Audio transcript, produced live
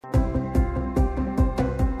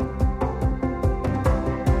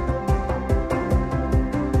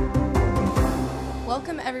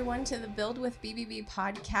everyone to the Build with BBB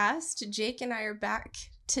podcast. Jake and I are back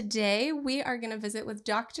today. We are going to visit with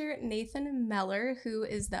Dr. Nathan Mellor, who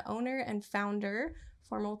is the owner and founder,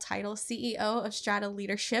 formal title CEO of Strata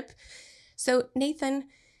Leadership. So Nathan,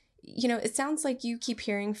 it sounds like you keep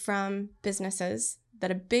hearing from businesses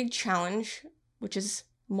that a big challenge, which is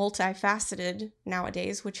multifaceted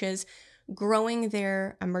nowadays, which is growing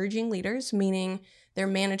their emerging leaders, meaning their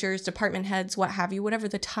managers, department heads, what have you, whatever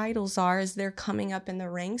the titles are, as they're coming up in the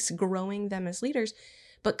ranks, growing them as leaders.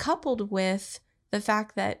 But coupled with the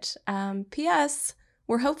fact that, P.S.,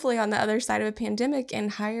 we're hopefully on the other side of a pandemic, and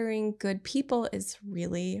hiring good people is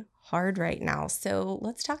really hard right now. So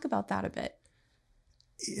let's talk about that a bit.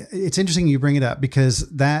 It's interesting you bring it up, because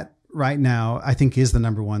that right now, I think, is the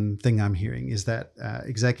number one thing I'm hearing, is that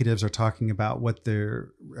executives are talking about what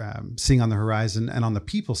they're seeing on the horizon. And on the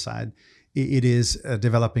people side, it is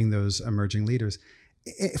developing those emerging leaders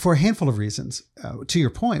for a handful of reasons. To your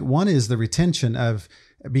point, one is the retention of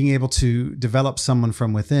being able to develop someone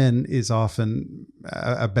from within is often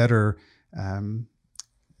a better,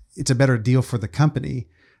 it's a better deal for the company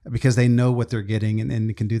because they know what they're getting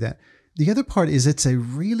and can do that. The other part is it's a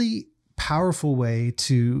really powerful way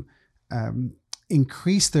to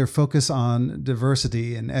increase their focus on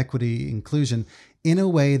diversity and equity, inclusion, in a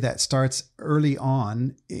way that starts early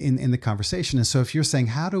on in the conversation. And so if you're saying,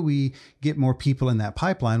 how do we get more people in that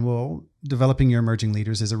pipeline? Well, developing your emerging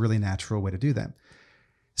leaders is a really natural way to do that.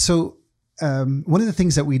 So one of the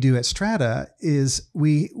things that we do at Strata is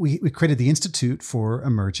we created the Institute for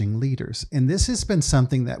Emerging Leaders. And this has been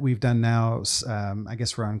something that we've done now, I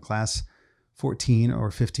guess we're on class 14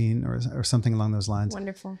 or 15 or something along those lines.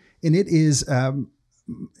 Wonderful. And it is,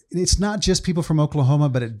 it's not just people from Oklahoma,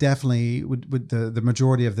 but it definitely would the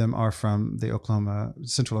majority of them are from the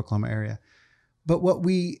central Oklahoma area. But what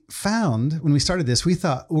we found when we started this, we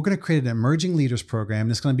thought we're going to create an emerging leaders program.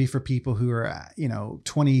 And it's going to be for people who are,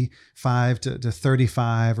 25 to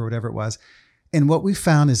 35 or whatever it was. And what we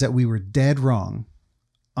found is that we were dead wrong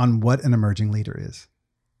on what an emerging leader is.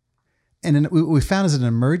 And what we found is an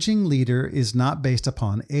emerging leader is not based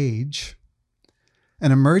upon age.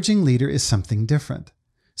 An emerging leader is something different.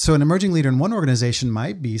 So an emerging leader in one organization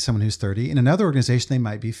might be someone who's 30. In another organization, they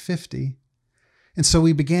might be 50. And so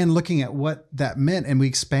we began looking at what that meant, and we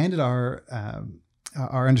expanded our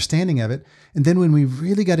understanding of it. And then when we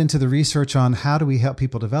really got into the research on how do we help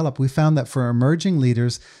people develop, we found that for emerging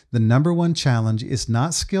leaders, the number one challenge is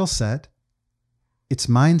not skill set, it's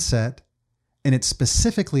mindset, and it's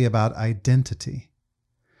specifically about identity.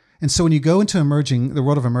 And so when you go into the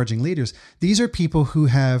world of emerging leaders, these are people who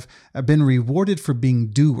have been rewarded for being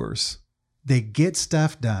doers. They get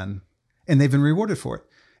stuff done, and they've been rewarded for it.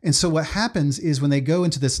 And so what happens is when they go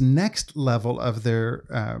into this next level of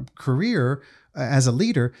their career as a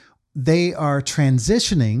leader, they are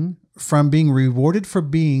transitioning from being rewarded for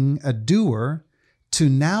being a doer to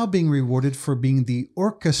now being rewarded for being the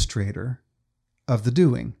orchestrator of the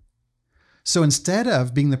doing. So instead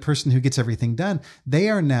of being the person who gets everything done, they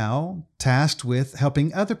are now tasked with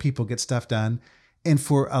helping other people get stuff done. And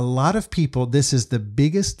for a lot of people, this is the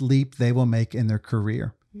biggest leap they will make in their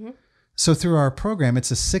career. Mm-hmm. So through our program,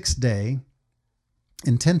 it's a 6-day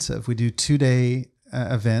intensive. We do 2-day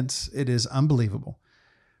events. It is unbelievable.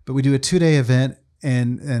 But we do a 2-day event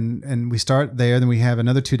and we start there. Then we have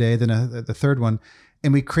another 2-day, then the third one.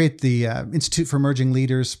 And we create the Institute for Emerging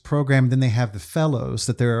Leaders program. Then they have the fellows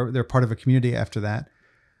that they're part of a community after that.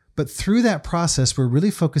 But through that process, we're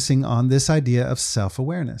really focusing on this idea of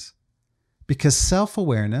self-awareness, because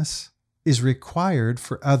self-awareness is required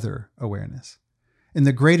for other awareness. And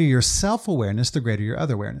the greater your self-awareness, the greater your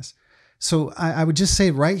other awareness. So I would just say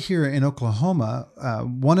right here in Oklahoma,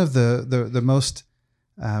 one of the most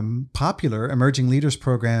popular emerging leaders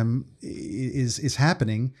program is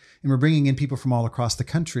happening, and we're bringing in people from all across the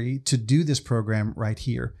country to do this program right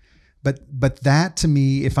here. But that, to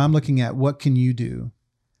me, if I'm looking at what can you do,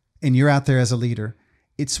 and you're out there as a leader,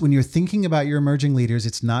 it's when you're thinking about your emerging leaders,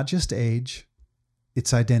 it's not just age,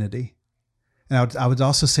 it's identity. And I would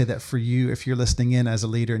also say that for you, if you're listening in as a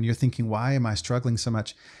leader and you're thinking, why am I struggling so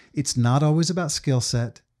much? It's not always about skill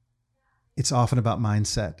set. It's often about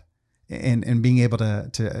mindset and being able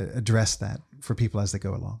to address that for people as they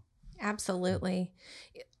go along. Absolutely.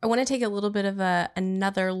 I want to take a little bit of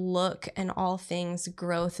another look in all things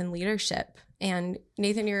growth and leadership. And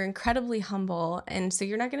Nathan, you're incredibly humble. And so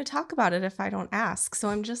you're not going to talk about it if I don't ask. So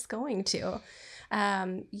I'm just going to.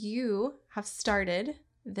 You have started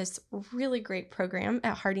this really great program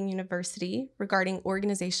at Harding University regarding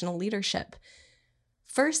organizational leadership.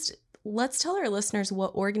 First, let's tell our listeners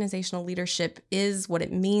what organizational leadership is, what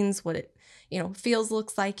it means, what it, feels,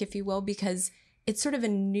 looks like, if you will, because it's sort of a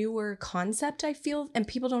newer concept, I feel, and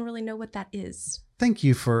people don't really know what that is. Thank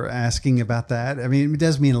you for asking about that. I mean, it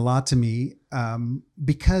does mean a lot to me,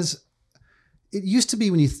 because it used to be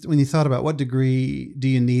when you thought about what degree do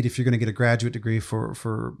you need if you're going to get a graduate degree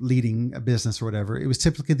for leading a business or whatever, it was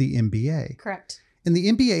typically the MBA. Correct. And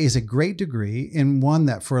the MBA is a great degree, and one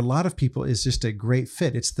that for a lot of people is just a great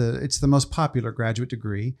fit. It's the most popular graduate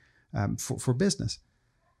degree for business.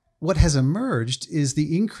 What has emerged is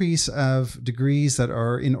the increase of degrees that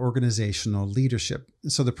are in organizational leadership.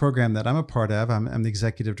 So the program that I'm a part of, I'm the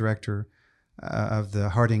executive director of the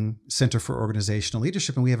Harding Center for Organizational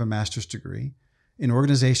Leadership, and we have a master's degree. In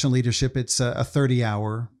organizational leadership, it's a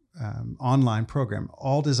 30-hour online program,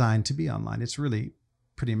 all designed to be online. It's really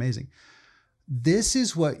pretty amazing. This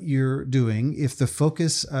is what you're doing if the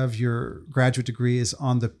focus of your graduate degree is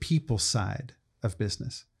on the people side of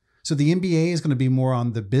business. So the MBA is going to be more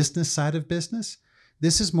on the business side of business.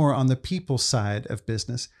 This is more on the people side of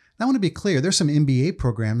business. And I want to be clear, there's some MBA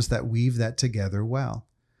programs that weave that together well.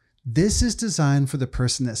 This is designed for the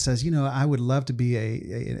person that says, I would love to be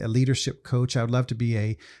a leadership coach. I would love to be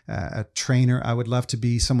a trainer. I would love to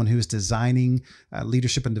be someone who is designing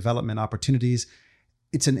leadership and development opportunities.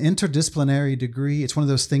 It's an interdisciplinary degree. It's one of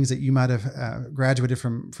those things that you might have graduated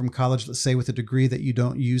from college, let's say, with a degree that you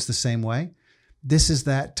don't use the same way. This is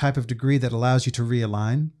that type of degree that allows you to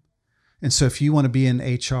realign. And so if you want to be in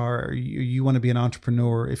HR, or you want to be an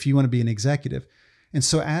entrepreneur, if you want to be an executive, and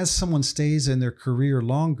so as someone stays in their career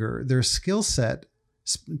longer, their skill set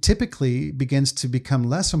typically begins to become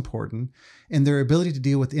less important, and their ability to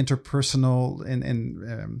deal with interpersonal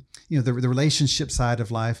and the relationship side of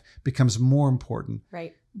life becomes more important.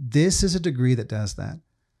 Right. This is a degree that does that.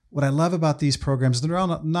 What I love about these programs, they're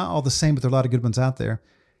all not all the same, but there are a lot of good ones out there.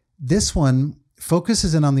 This one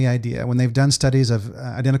focuses in on the idea when they've done studies of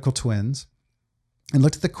identical twins and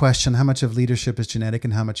looked at the question, how much of leadership is genetic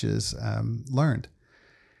and how much is learned?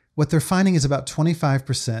 What they're finding is about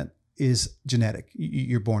 25% is genetic.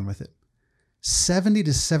 You're born with it. 70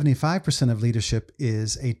 to 75% of leadership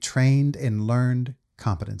is a trained and learned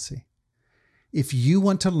competency. If you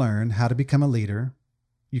want to learn how to become a leader,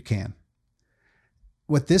 you can.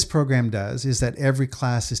 What this program does is that every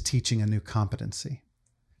class is teaching a new competency.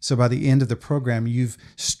 So by the end of the program, you've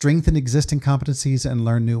strengthened existing competencies and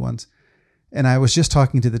learned new ones. And I was just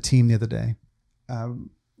talking to the team the other day.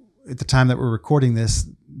 At the time that we're recording this,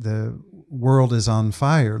 the world is on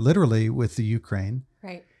fire, literally, with the Ukraine.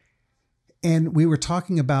 Right. And we were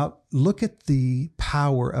talking about, look at the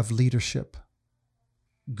power of leadership,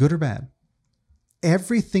 good or bad.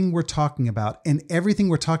 Everything we're talking about, and everything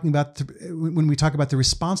we're talking about when we talk about the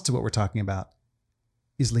response to what we're talking about,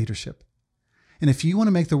 is leadership. And if you want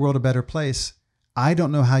to make the world a better place, I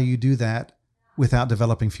don't know how you do that without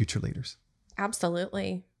developing future leaders.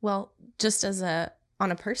 Absolutely. Well, just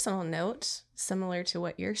on a personal note, similar to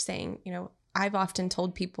what you're saying, I've often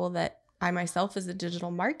told people that I myself as a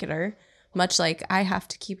digital marketer, much like I have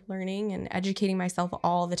to keep learning and educating myself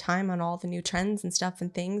all the time on all the new trends and stuff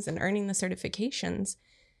and things and earning the certifications.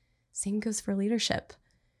 Same goes for leadership.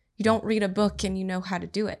 You don't read a book and you know how to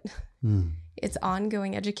do it. It's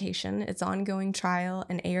ongoing education. It's ongoing trial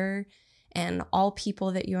and error. And all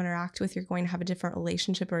people that you interact with, you're going to have a different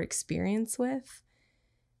relationship or experience with.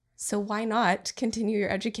 So why not continue your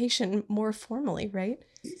education more formally, right?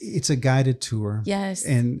 It's a guided tour. Yes.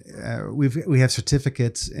 And we have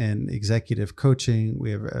certificates in executive coaching.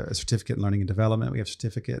 We have a certificate in learning and development. We have a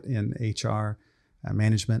certificate in HR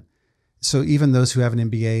management. So even those who have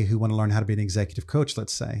an MBA who want to learn how to be an executive coach,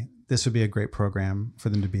 let's say, this would be a great program for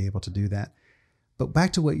them to be able to do that. But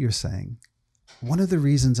back to what you're saying, one of the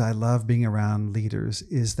reasons I love being around leaders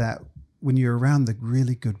is that when you're around the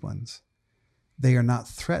really good ones, they are not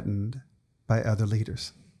threatened by other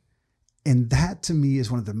leaders. And that to me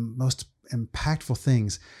is one of the most impactful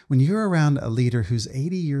things. When you're around a leader who's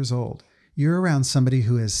 80 years old, you're around somebody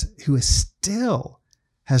who is still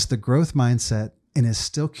has the growth mindset and is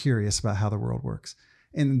still curious about how the world works.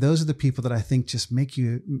 And those are the people that I think just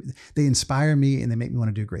they inspire me and they make me want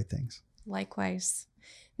to do great things. Likewise.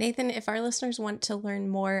 Nathan, if our listeners want to learn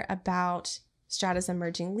more about Strata's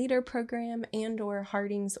Emerging Leader Program and or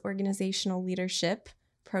Harding's Organizational Leadership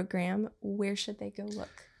Program, where should they go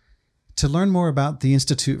look? To learn more about the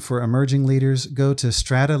Institute for Emerging Leaders, go to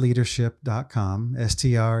strataleadership.com,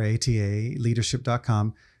 STRATA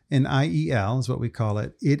leadership.com, and IEL is what we call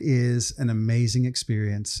it. It is an amazing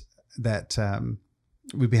experience that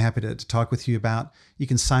we'd be happy to talk with you about. You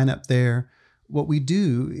can sign up there. What we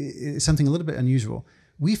do is something a little bit unusual.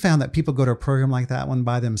 We found that people go to a program like that one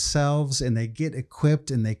by themselves and they get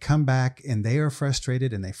equipped and they come back and they are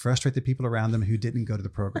frustrated and they frustrate the people around them who didn't go to the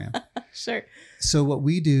program. Sure. So what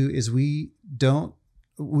we do is we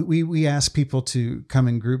ask people to come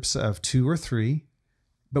in groups of 2 or 3,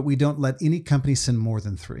 but we don't let any company send more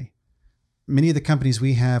than 3. Many of the companies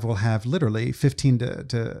we have will have literally 15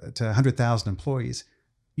 to 100,000 employees.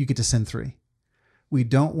 You get to send 3. We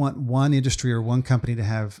don't want one industry or one company to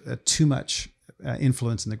have too much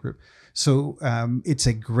influence in the group. So it's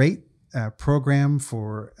a great program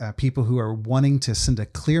for people who are wanting to send a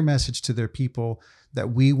clear message to their people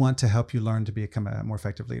that we want to help you learn to become a more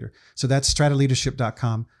effective leader. So that's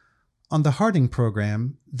strataleadership.com. On the Harding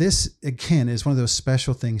program, this again is one of those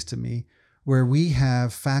special things to me where we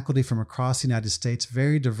have faculty from across the United States,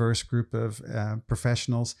 very diverse group of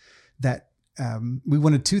professionals that we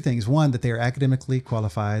wanted 2 things. 1, that they are academically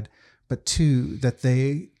qualified, but 2, that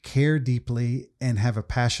they care deeply and have a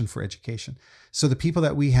passion for education. So the people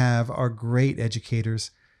that we have are great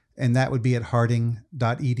educators, and that would be at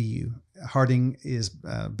harding.edu. Harding is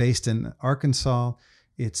based in Arkansas.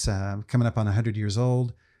 It's coming up on 100 years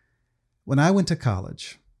old. When I went to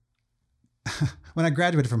college, when I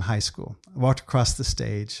graduated from high school, I walked across the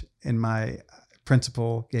stage and my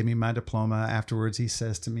principal gave me my diploma. Afterwards, he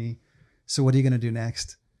says to me, "So what are you going to do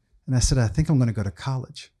next?" And I said, "I think I'm going to go to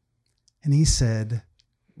college." And he said,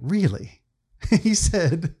 "Really?" He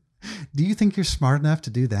said, "Do you think you're smart enough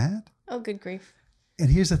to do that?" Oh, good grief.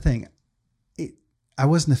 And here's the thing. I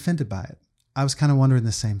wasn't offended by it. I was kind of wondering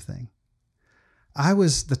the same thing. I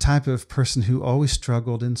was the type of person who always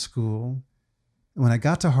struggled in school. When I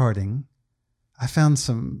got to Harding, I found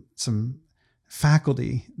some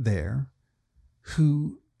faculty there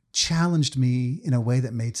who challenged me in a way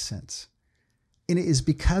that made sense. And it is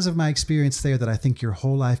because of my experience there that I think your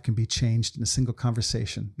whole life can be changed in a single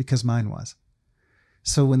conversation, because mine was.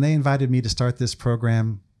 So when they invited me to start this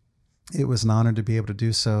program, it was an honor to be able to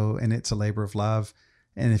do so, and it's a labor of love.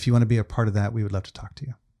 And if you want to be a part of that, we would love to talk to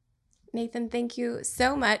you. Nathan, thank you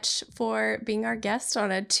so much for being our guest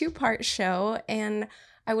on a 2-part show. And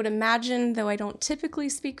I would imagine, though I don't typically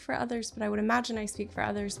speak for others, but I would imagine I speak for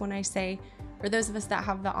others when I say, for those of us that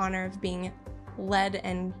have the honor of being led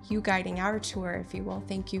and you guiding our tour, if you will,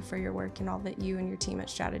 thank you for your work and all that you and your team at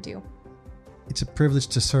Strata do. It's a privilege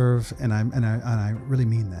to serve, and I really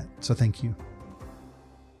mean that. So thank you.